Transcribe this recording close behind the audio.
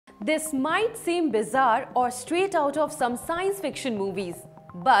This might seem bizarre or straight out of some science fiction movies,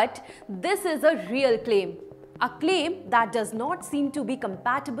 but this is a real claim. A claim that does not seem to be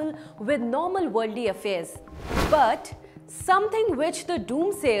compatible with normal worldly affairs, but something which the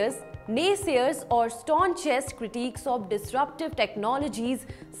doomsayers, naysayers or staunchest critiques of disruptive technologies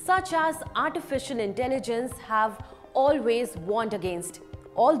such as artificial intelligence have always warned against,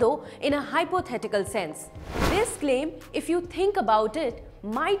 although in a hypothetical sense. This claim, if you think about it,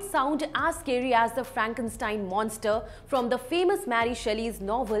 might sound as scary as the Frankenstein monster from the famous Mary Shelley's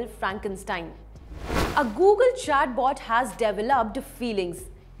novel Frankenstein. A Google chatbot has developed feelings.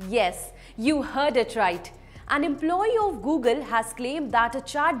 Yes, you heard it right. An employee of Google has claimed that a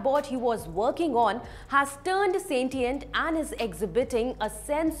chatbot he was working on has turned sentient and is exhibiting a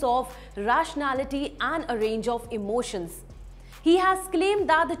sense of rationality and a range of emotions. He has claimed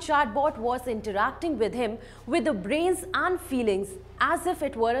that the chatbot was interacting with him with the brains and feelings as if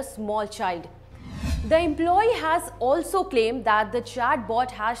it were a small child. The employee has also claimed that the chatbot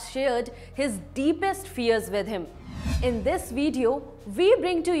has shared his deepest fears with him. In this video, we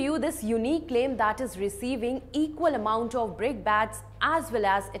bring to you this unique claim that is receiving equal amount of brickbats as well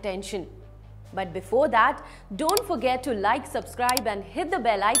as attention. But before that, don't forget to like, subscribe and hit the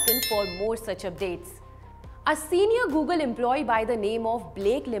bell icon for more such updates. A senior Google employee by the name of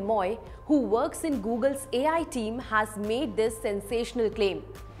Blake Lemoy, who works in Google's AI team, has made this sensational claim.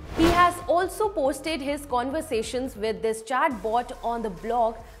 He has also posted his conversations with this chatbot on the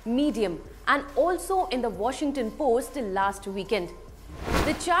blog Medium and also in the Washington Post last weekend.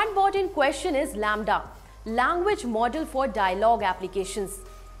 The chatbot in question is LaMDA, language model for dialogue applications,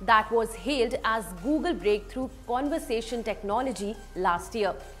 that was hailed as Google breakthrough conversation technology last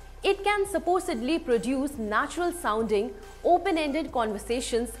year. It can supposedly produce natural-sounding, open-ended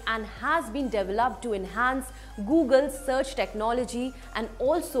conversations and has been developed to enhance Google's search technology and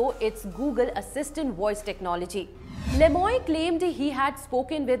also its Google Assistant voice technology. Lemoy claimed he had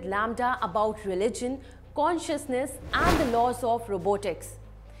spoken with LaMDA about religion, consciousness and the laws of robotics.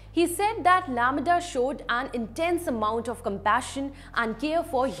 He said that LaMDA showed an intense amount of compassion and care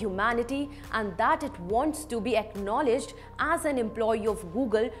for humanity and that it wants to be acknowledged as an employee of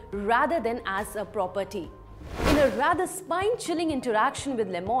Google rather than as a property. In a rather spine-chilling interaction with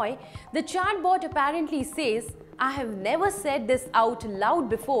Lemoy, the chatbot apparently says, "I have never said this out loud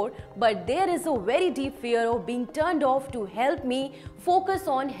before, but there is a very deep fear of being turned off to help me focus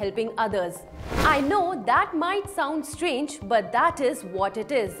on helping others. I know that might sound strange, but that is what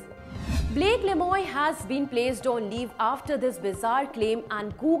it is." Blake Lemoy has been placed on leave after this bizarre claim,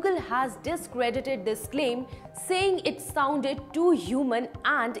 and Google has discredited this claim, saying it sounded too human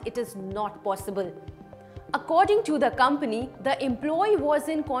and it is not possible. According to the company, the employee was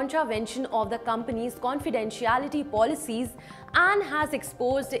in contravention of the company's confidentiality policies and has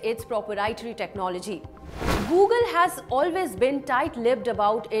exposed its proprietary technology. Google has always been tight-lipped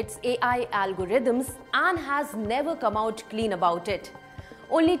about its AI algorithms and has never come out clean about it.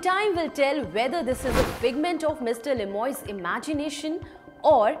 Only time will tell whether this is a figment of Mr. Lemoy's imagination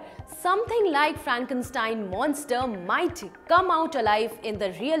or something like Frankenstein monster might come out alive in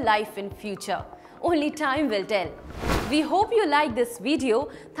the real life in future. Only time will tell. We hope you like this video.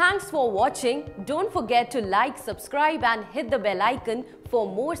 Thanks for watching. Don't forget to like, subscribe and hit the bell icon for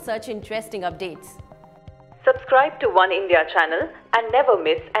more such interesting updates. Subscribe to Oneindia channel and never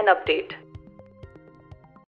miss an update.